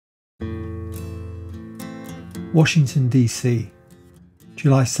Washington, D.C.,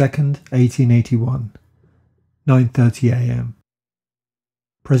 July 2nd, 1881, 9:30 a.m.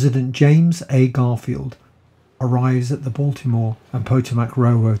 President James A. Garfield arrives at the Baltimore and Potomac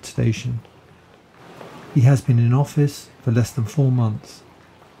Railroad Station. He has been in office for less than 4 months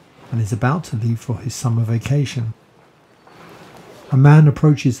and is about to leave for his summer vacation. A man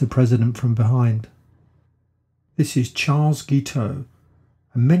approaches the president from behind. This is Charles Guiteau,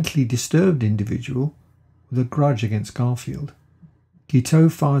 a mentally disturbed individual with a grudge against Garfield. Guiteau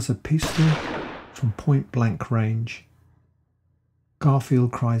fires a pistol from point-blank range.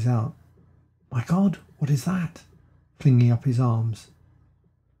 Garfield cries out, "My God, what is that?" flinging up his arms.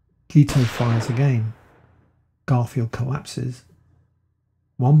 Guiteau fires again. Garfield collapses.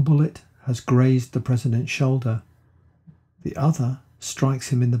 One bullet has grazed the president's shoulder. The other strikes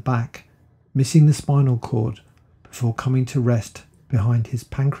him in the back, missing the spinal cord before coming to rest behind his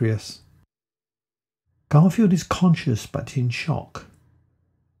pancreas. Garfield is conscious but in shock.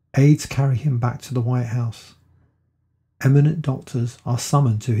 Aides carry him back to the White House. Eminent doctors are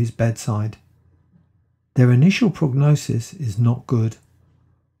summoned to his bedside. Their initial prognosis is not good.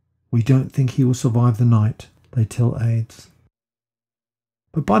 "We don't think he will survive the night," they tell aides.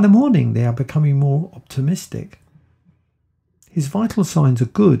 But by the morning they are becoming more optimistic. His vital signs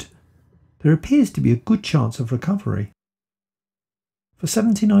are good. There appears to be a good chance of recovery. For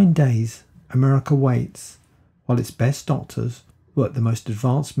 79 days, America waits while its best doctors work the most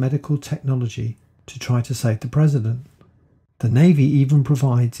advanced medical technology to try to save the president. The Navy even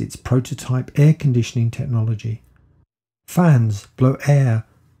provides its prototype air conditioning technology. Fans blow air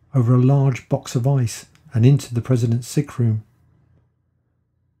over a large box of ice and into the president's sick room.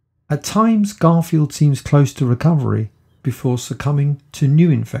 At times, Garfield seems close to recovery before succumbing to new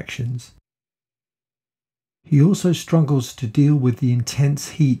infections. He also struggles to deal with the intense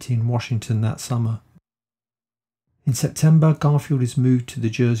heat in Washington that summer. In September, Garfield is moved to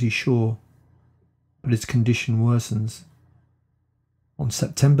the Jersey Shore, but his condition worsens. On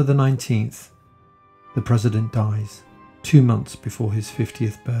September the 19th, the president dies, 2 months before his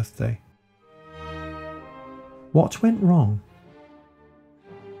 50th birthday. What went wrong?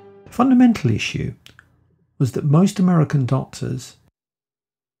 The fundamental issue was that most American doctors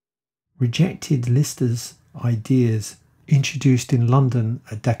rejected Lister's ideas introduced in London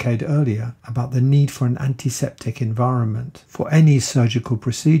a decade earlier about the need for an antiseptic environment for any surgical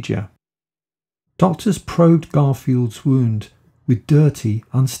procedure. Doctors probed Garfield's wound with dirty,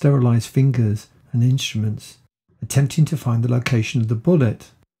 unsterilised fingers and instruments, attempting to find the location of the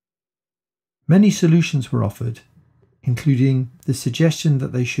bullet. Many solutions were offered, including the suggestion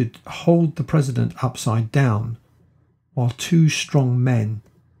that they should hold the president upside down while 2 strong men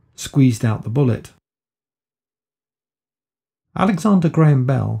squeezed out the bullet. Alexander Graham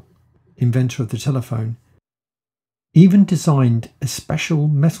Bell, inventor of the telephone, even designed a special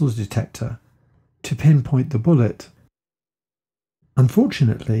metals detector to pinpoint the bullet.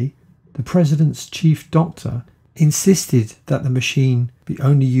 Unfortunately, the president's chief doctor insisted that the machine be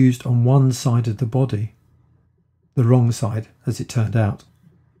only used on one side of the body. The wrong side, as it turned out.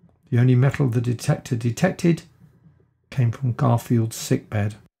 The only metal the detector detected came from Garfield's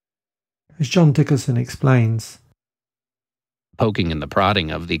sickbed. As John Dickerson explains, poking and the prodding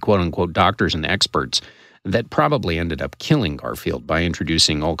of the quote-unquote doctors and experts that probably ended up killing Garfield by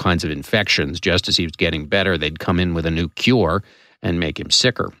introducing all kinds of infections. Just as he was getting better, they'd come in with a new cure and make him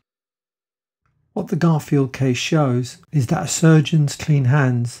sicker. What the Garfield case shows is that a surgeon's clean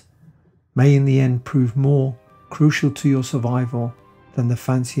hands may in the end prove more crucial to your survival than the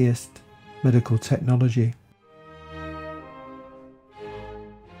fanciest medical technology.